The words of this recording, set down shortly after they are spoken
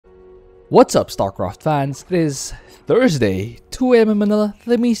What's up, Starcraft fans? It is Thursday, 2 AM in Manila.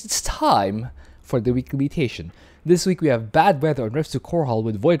 That means it's time for the weekly mutation. This week we have bad weather on Rifts to Core Hall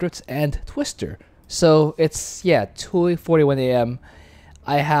with Void Rifts and Twister. So it's, 2:41 AM.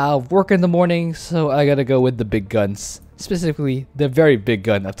 I have work in the morning, so I gotta go with the big guns. Specifically, the very big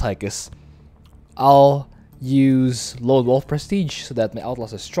gun of Tychus. I'll use Lone Wolf Prestige so that my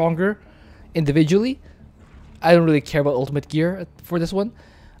outlaws are stronger individually. I don't really care about ultimate gear for this one.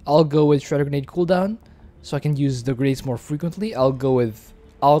 I'll go with Shredder Grenade cooldown so I can use the grenades more frequently. I'll go with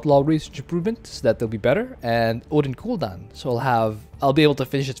Outlaw Research Improvement so that they'll be better, and Odin cooldown so I'll be able to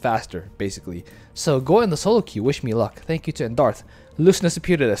finish it faster, basically. So go in the solo queue, wish me luck. Thank you to Endarth, Lucinus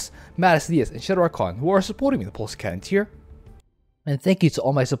Epididus, Mattis Diaz, and Shadow Archon who are supporting me in the Pulse Cannon tier. And thank you to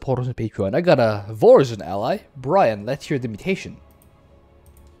all my supporters on Patreon. I got a Vorazun ally. Brian, let's hear the mutation.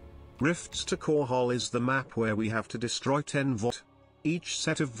 Rifts to Core Hall is the map where we have to destroy 10 void. Each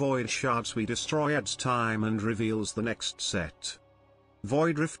set of void shards we destroy adds time and reveals the next set.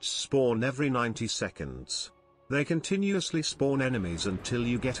 Void rifts spawn every 90 seconds. They continuously spawn enemies until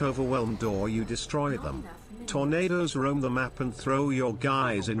you get overwhelmed or you destroy them. Tornadoes roam the map and throw your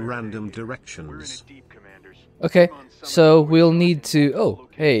guys in random directions. Okay, so we'll need to... Oh,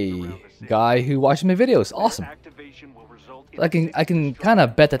 hey, guy who watches my videos. Awesome. I can kind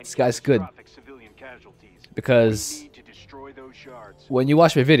of bet that this guy's good. Because when you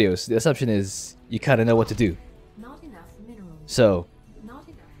watch my videos, the assumption is you kind of know what to do. So,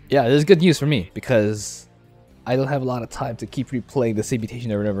 yeah, this is good news for me because I don't have a lot of time to keep replaying the same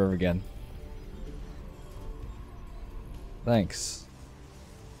mutation over and over again. Thanks.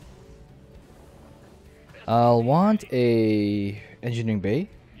 I'll want a engineering bay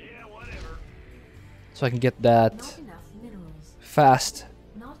so I can get that fast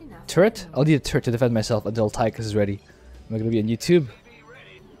turret. I'll need a turret to defend myself until Tychus is ready. Am I gonna be on YouTube?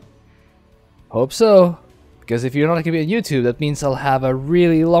 Hope so. Because if you're not gonna be on YouTube, that means I'll have a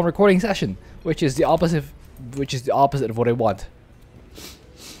really long recording session, which is the opposite of what I want.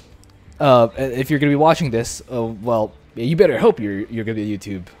 And if you're gonna be watching this, well, you better hope you're gonna be on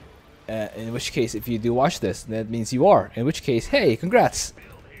YouTube. In which case, if you do watch this, that means you are. In which case, hey, congrats!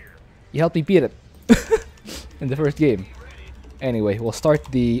 You helped me beat it in the first game. Anyway, we'll start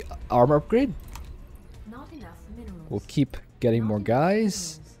the armor upgrade. We'll keep getting more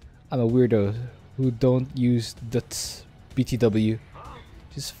guys. I'm a weirdo who don't use the BTW,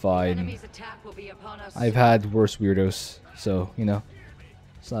 which is fine. I've had worse weirdos, so you know,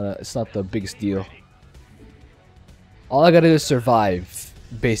 it's not the biggest deal. All I gotta do is survive,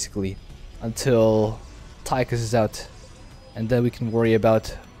 basically, until Tychus is out, and then we can worry about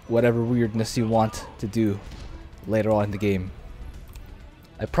whatever weirdness you want to do later on in the game.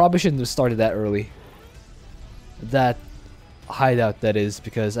 I probably shouldn't have started that early. That hideout, that is,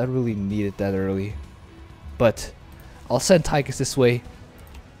 because I really need it that early. But I'll send Tychus this way.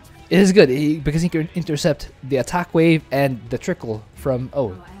 It is good because he can intercept the attack wave and the trickle from...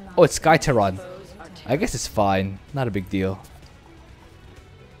 Oh, it's Sky Terran. I guess it's fine. Not a big deal.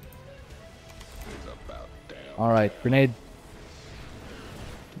 Alright, grenade.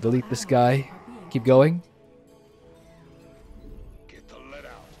 Delete this guy. Keep going.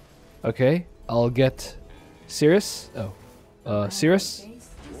 Okay, I'll get Cirrus. Oh, Cirrus.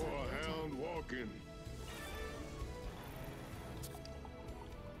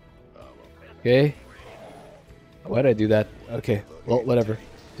 Okay. Why did I do that? Okay, well, whatever.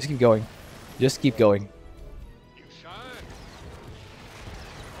 Just keep going. Just keep going.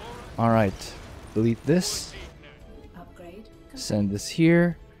 Alright, delete this. Send this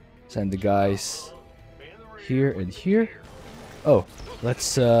here. Send the guys here and here. Oh, let's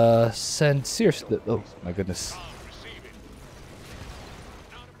send Cirrus. Oh my goodness.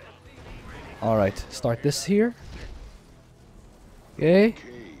 Alright, start this here. Okay.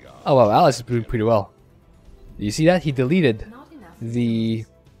 Oh wow, Alex is doing pretty well. You see that? He deleted the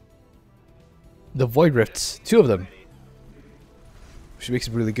Void Rifts, 2 of them. Which makes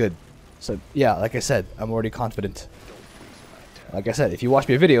it really good. So yeah, like I said, I'm already confident. Like I said, if you watch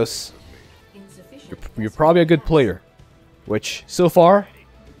my videos, you're probably a good player. Which, so far,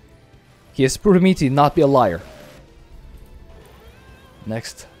 he has proven me to not be a liar.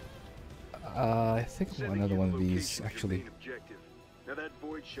 Next. I think another one of these, actually.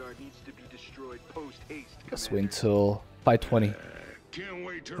 Let's wait until 5:20.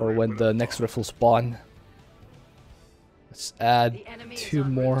 Or when the next rift will spawn. Let's add 2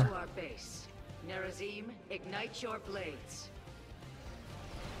 more.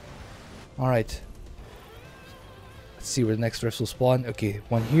 Alright. Let's see where the next rift will spawn. Okay,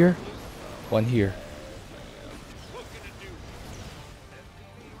 one here, one here.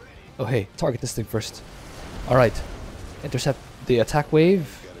 Oh hey, target this thing first. Alright. Intercept the attack wave.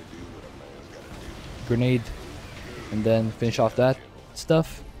 Grenade. And then finish off that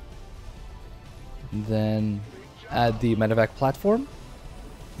stuff. And then add the medevac platform.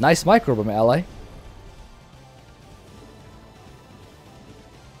 Nice micro by my ally.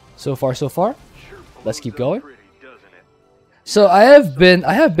 So far, so far. Let's keep going. So I have been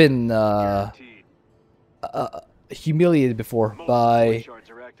humiliated before by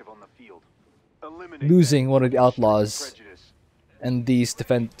losing one of the outlaws and these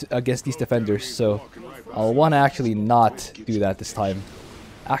against these defenders. So I'll want to actually not do that this time.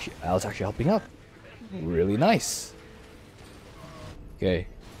 Actually, I was actually helping out. Really nice. Okay.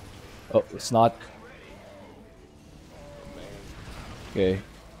 Oh, it's not. Okay.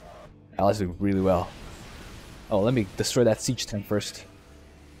 Allies doing really well. Oh, let me destroy that siege tent first.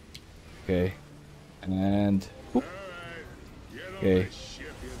 Okay. And... whoop. Okay.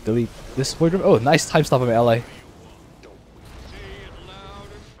 Delete this void room. Oh, nice time stop of my ally.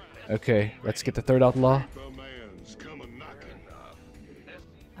 Okay, let's get the third outlaw.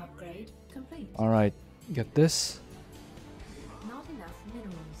 Upgrade complete. Alright, get this. Not enough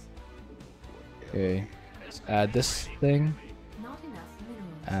minerals. Okay, let's add this thing. Not enough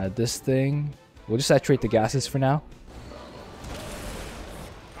minerals. Add this thing. We'll just saturate the gases for now.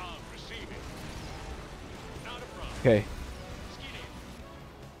 Okay.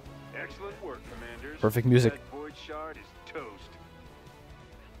 Excellent work, Commanders. Perfect music. That void shard is toast.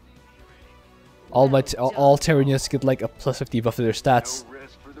 All Terran units get like a plus 50 buff to their stats No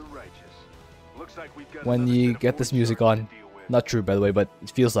rest for the righteous. Looks like we've got when another you set of get this void music shards on. to deal with. Not true, by the way, but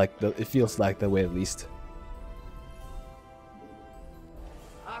it feels like that way at least.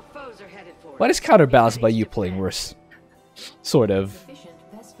 Our foes are headed for But it's counterbalanced by you playing worse. Sort of. efficient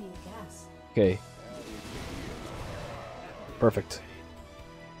Vespine gas. Okay. Perfect.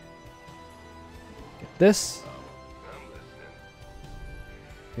 Get this.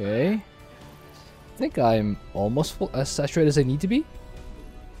 Okay. I think I'm almost full, as saturated as I need to be.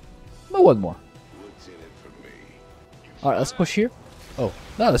 But one more. Alright, let's push here. Oh,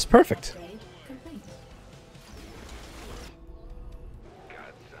 no, that's perfect. Upgrade complete.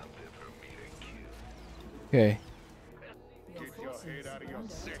 Okay. Your forces are under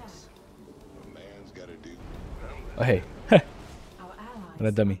attack. Oh, hey. Our allies What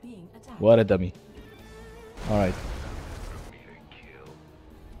a dummy. are being attacked. What a dummy. Alright.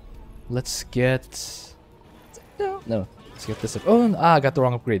 Let's get... No. Let's get this up. Oh, I got the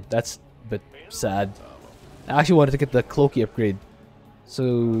wrong upgrade. That's a bit sad. I actually wanted to get the Cloaky upgrade.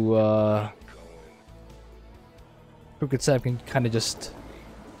 So, Crooked Sam can kind of just...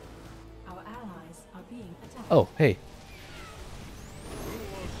 Our allies are being attacked. Oh, hey.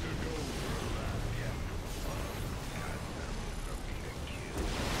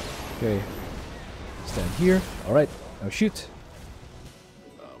 Okay. Stand here. Alright. Now shoot.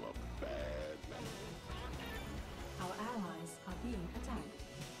 Our allies are being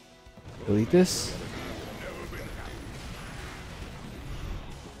attacked. Delete this.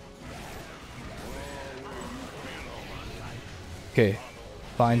 Okay.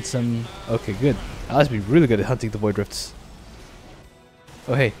 Find some... Okay, good. Allies be really good at hunting the void rifts.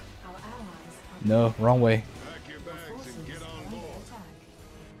 Oh, hey. Our allies are No, wrong way. your forces are under attack.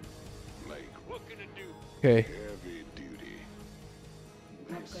 Okay.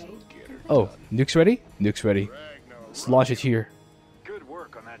 Upgrade complete. Oh, nuke's ready? Nuke's ready. Let's launch it here. Good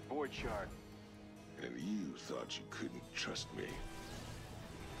work on that void shard. And you thought you couldn't trust me.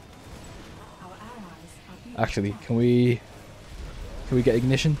 Our allies are being Actually, can we get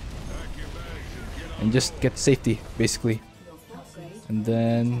ignition? And just get safety, basically. your forces. And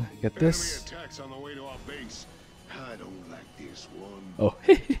then get this. Attacks on the way to our base. I don't like this one. Oh,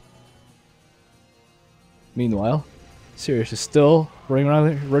 meanwhile, Sirius is still running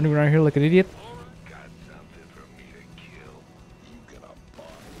around here like an idiot.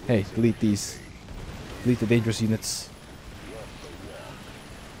 Hey, delete these. Delete the dangerous units.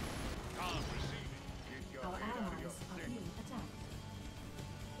 Our allies are being attacked.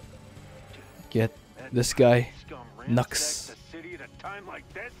 Get this guy. Scum Nux. ransacked the city at a time like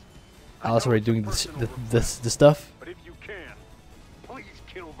this? I I was know already it's a doing personal the stuff. But if you can, please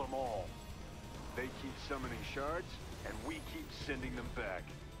kill them all. They keep summoning shards, and we keep sending them back.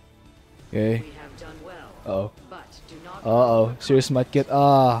 Okay. We have done well, Uh-oh. but do not. Uh-oh. Sirius might get...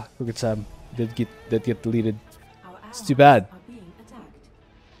 Crooked Sam. Did get deleted. Our It's allies too bad. are being attacked.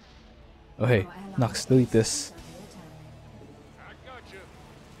 Oh, hey. Our allies Nox, delete this. are under attack.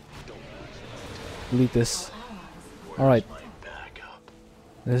 Delete this. Allies Alright. Back up.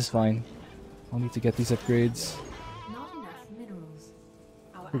 This is fine. I'll need to get these upgrades. not enough minerals.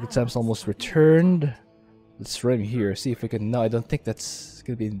 Our Cricket Sam's almost returned. Let's run here, see if we can... No, I don't think that's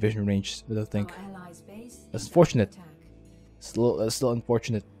gonna be in vision range. I don't think. That's unfortunate. Still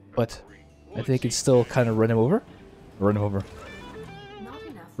unfortunate, but I think it's still kind of run him over. Run him over.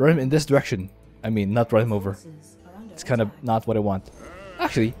 Run him in this direction. I mean, not run him over. It's kind of not what I want.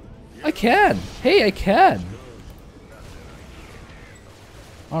 Actually, I can! Hey, I can!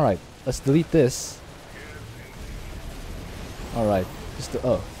 Alright, let's delete this. Alright, just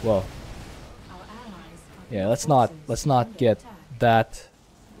oh, well. Yeah, let's not get that.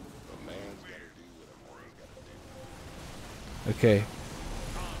 Okay.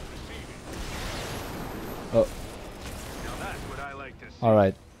 Oh.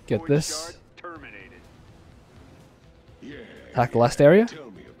 Alright, get this. Attack the last area.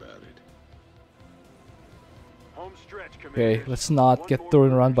 Okay, let's not get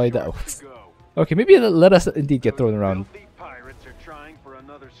thrown around by that. Okay, maybe let us indeed get thrown around.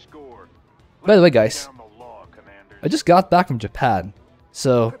 By the way, guys, I just got back from Japan,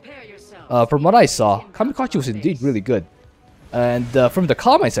 so from what I saw, Kamikaze was indeed really good. And from the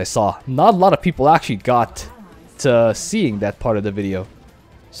comments I saw, not a lot of people actually got to seeing that part of the video.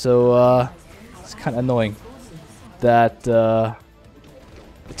 So it's kind of annoying that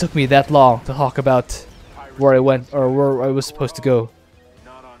it took me that long to talk about where I went or where I was supposed to go.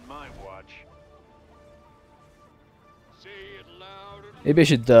 Not on my watch. Maybe I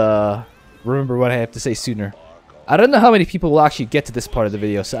should remember what I have to say sooner. I don't know how many people will actually get to this part of the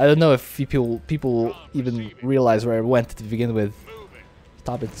video, so I don't know if people even realize where I went to begin with.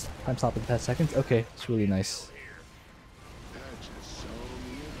 Time stop in 10 seconds. Okay, it's really nice.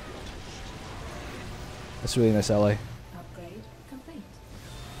 That's really nice, ally. Upgrade complete.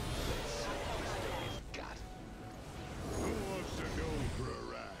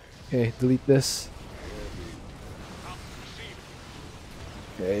 Okay, delete this.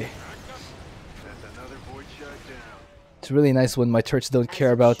 Okay. It's really nice when my turrets don't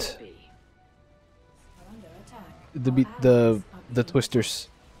care about the twisters.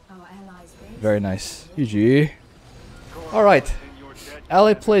 Very nice. GG. Alright.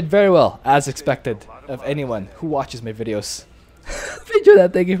 Ally played very well, as expected of anyone who watches my videos. If you enjoyed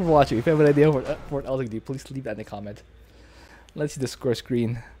that, thank you for watching. If you have an idea for what else I can do, please leave that in a comment. Let's see the score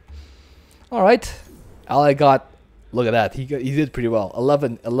screen. Alright. Ally got... Look at that. He did pretty well.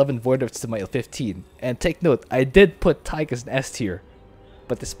 11 Void Rifts to my 15. And take note, I did put Tyke as an S tier.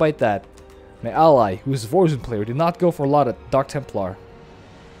 But despite that, my ally, who's a Warzone player, did not go for a lot of Dark Templar.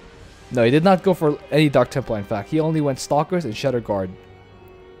 No, he did not go for any Dark Templar, in fact. He only went Stalkers and Shadow Guard.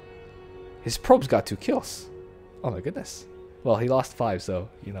 His probes got 2 kills. Oh my goodness. Well, he lost 5, so,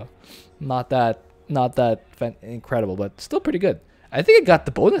 you know, not that incredible, but still pretty good. I think I got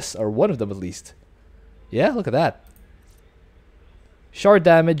the bonus, or one of them at least. Yeah, look at that. Shard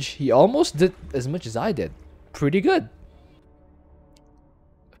damage, he almost did as much as I did. Pretty good.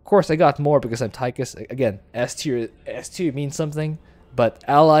 Of course, I got more because I'm Tychus. Again, S tier means something, but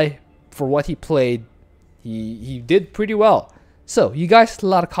ally, for what he played, he did pretty well. So, you guys had a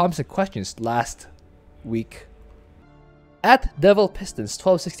lot of comments and questions last week. At Devil Pistons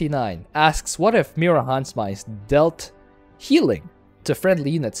 1269 asks, what if Mira Hansmais dealt healing to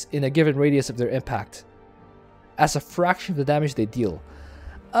friendly units in a given radius of their impact as a fraction of the damage they deal?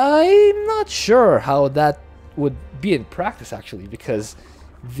 I'm not sure how that would be in practice, actually, because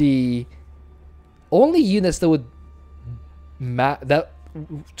the only units that would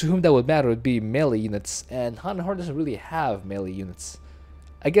to whom that would matter would be melee units, and Hanahor doesn't really have melee units.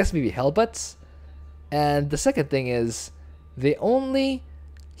 I guess maybe Hellbutts. And the second thing is, they only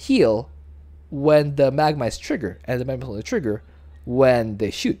heal when the Magma is trigger, and the Magma is only trigger when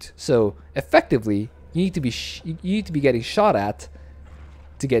they shoot. So effectively, you need to be getting shot at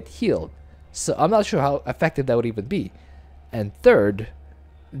to get healed. So I'm not sure how effective that would even be. And third,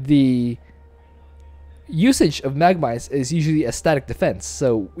 the usage of Magmites is usually a static defense.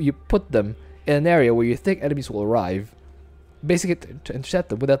 So you put them in an area where you think enemies will arrive, basically to intercept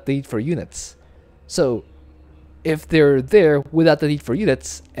them without the need for units. So if they're there without the need for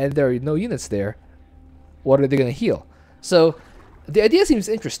units and there are no units there, what are they going to heal? So the idea seems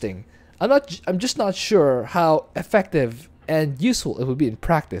interesting. I'm just not sure how effective and useful it would be in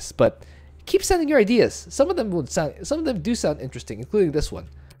practice, but keep sending your ideas. Some of them do sound interesting, including this one.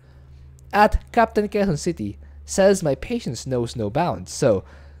 At Captain Quezon City says, my patience knows no bounds. So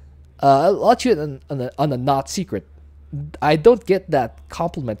I'll let you on a not secret. I don't get that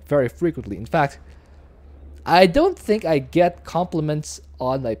compliment very frequently. In fact, I don't think I get compliments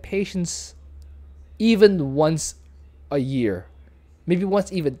on my patience even once a year. Maybe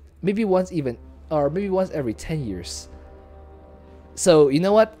once every 10 years. So you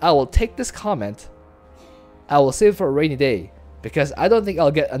know what? I will take this comment. I will save it for a rainy day because I don't think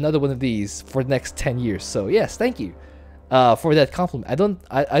I'll get another one of these for the next 10 years. So yes, thank you for that compliment.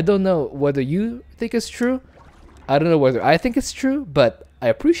 I don't know whether you think it's true. I don't know whether I think it's true, but I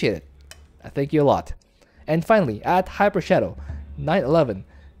appreciate it. I thank you a lot. And finally, at Hypershadow 911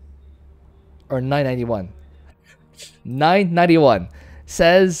 or 991. 991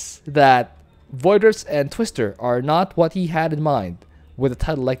 says that Voiders and Twister are not what he had in mind with a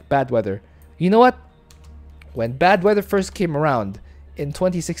title like Bad Weather. You know what? When Bad Weather first came around in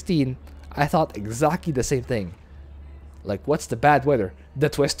 2016, I thought exactly the same thing. Like, what's the bad weather? The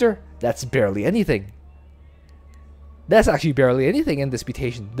Twister? That's barely anything. That's actually barely anything in this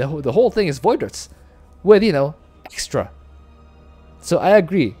mutation. The whole thing is Voiders with, you know, extra. So I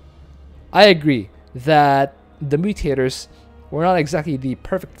agree. I agree that the mutators were not exactly the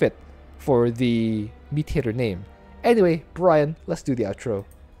perfect fit for the mutator name. Anyway, Brian, let's do the outro.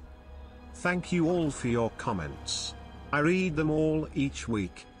 Thank you all for your comments. I read them all each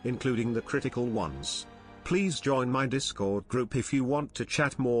week, including the critical ones. Please join my Discord group if you want to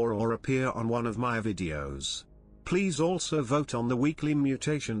chat more or appear on one of my videos. Please also vote on the weekly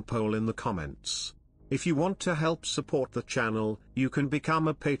mutation poll in the comments. If you want to help support the channel, you can become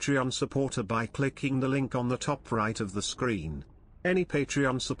a Patreon supporter by clicking the link on the top right of the screen. Any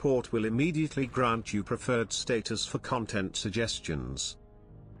Patreon support will immediately grant you preferred status for content suggestions.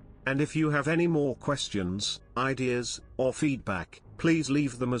 And if you have any more questions, ideas, or feedback, please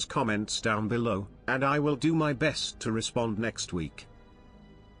leave them as comments down below, and I will do my best to respond next week.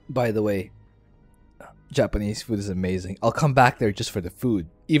 By the way, Japanese food is amazing. I'll come back there just for the food.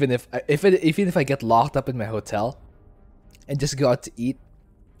 Even if I get locked up in my hotel and just go out to eat,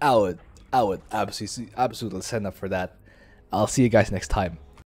 I would absolutely sign up for that. I'll see you guys next time.